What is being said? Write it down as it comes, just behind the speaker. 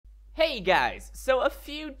Hey guys, so a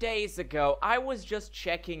few days ago, I was just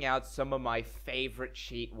checking out some of my favorite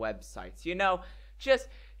cheat websites,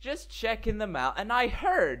 just checking them out, and I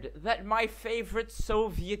heard that my favorite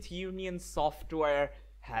Soviet Union software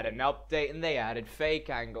had an update and they added fake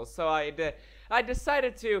angles, so I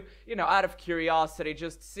decided to, out of curiosity,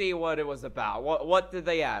 just see what it was about. What did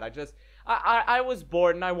they add? I was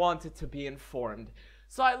bored and I wanted to be informed.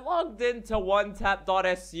 So I logged into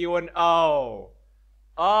onetap.su and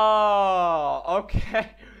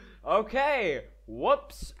okay.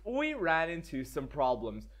 Whoops, we ran into some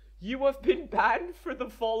problems. You have been banned for the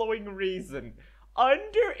following reason.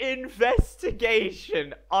 Under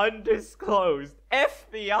investigation, undisclosed.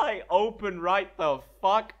 FBI, open right the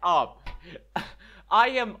fuck up. I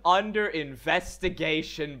am under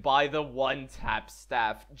investigation by the OneTap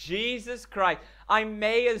staff. Jesus Christ. I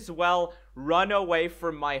may as well run away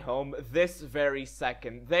from my home this very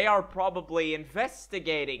second. They are probably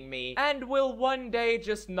investigating me and will one day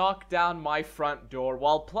just knock down my front door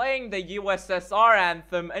while playing the USSR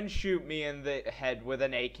anthem and shoot me in the head with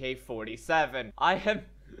an AK-47.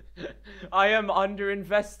 I am under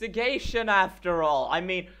investigation after all. I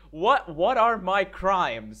mean, what are my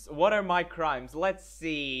crimes? What are my crimes? Let's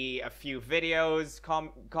see. A few videos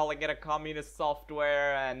calling it a communist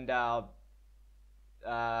software and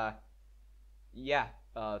yeah,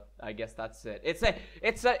 I guess that's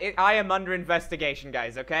it. I am under investigation,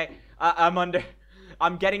 guys, okay?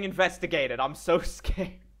 I'm getting investigated. I'm so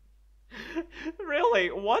scared. Really,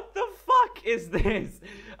 what the fuck is this?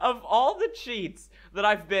 Of all the cheats that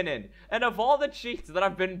I've been in, and of all the cheats that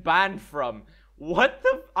I've been banned from,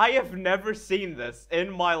 I have never seen this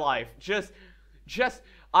in my life.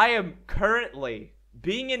 I am currently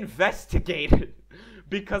being investigated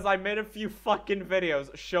because I made a few fucking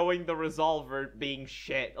videos showing the resolver being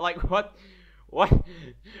shit. Like, what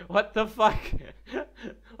the fuck?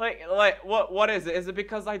 what is it? Is it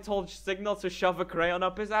because I told Signal to shove a crayon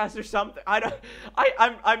up his ass or something?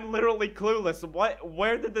 I'm literally clueless.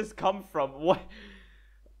 Where did this come from? What?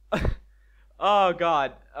 Oh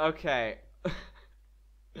god. Okay.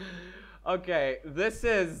 Okay, this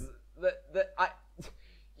is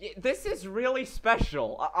this is really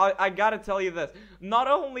special. I gotta tell you this. Not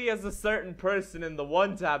only is a certain person in the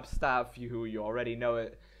OneTap staff, who you already know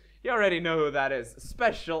it, you already know who that is,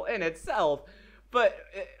 special in itself, but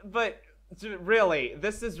really,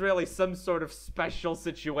 this is really some sort of special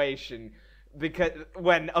situation, because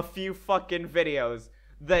when a few fucking videos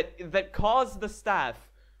that caused the staff,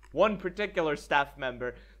 one particular staff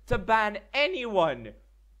member, to ban anyone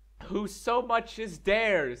who so much as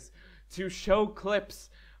dares to show clips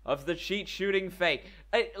of the cheat shooting fake.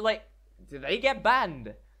 Do they get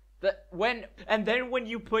banned? And then when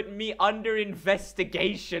you put me under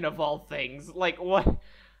investigation of all things, like what?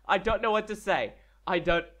 I don't know what to say.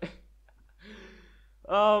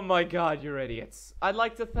 Oh my god, you're idiots. I'd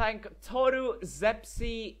like to thank Toru,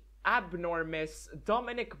 Zepzy, Abnormis,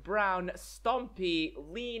 Dominic Brown, Stompy,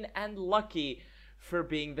 Leen, and Lucky for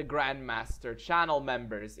being the Grandmaster channel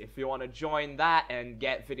members. If you want to join that and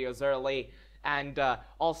get videos early and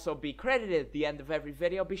also be credited at the end of every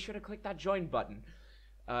video, be sure to click that join button.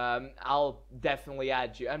 I'll definitely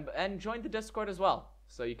add you and join the Discord as well,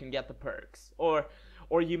 so you can get the perks. Or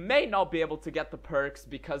you may not be able to get the perks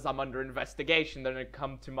because I'm under investigation. They're gonna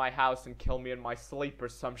come to my house and kill me in my sleep or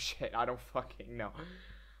some shit. I don't fucking know.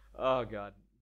 Oh god.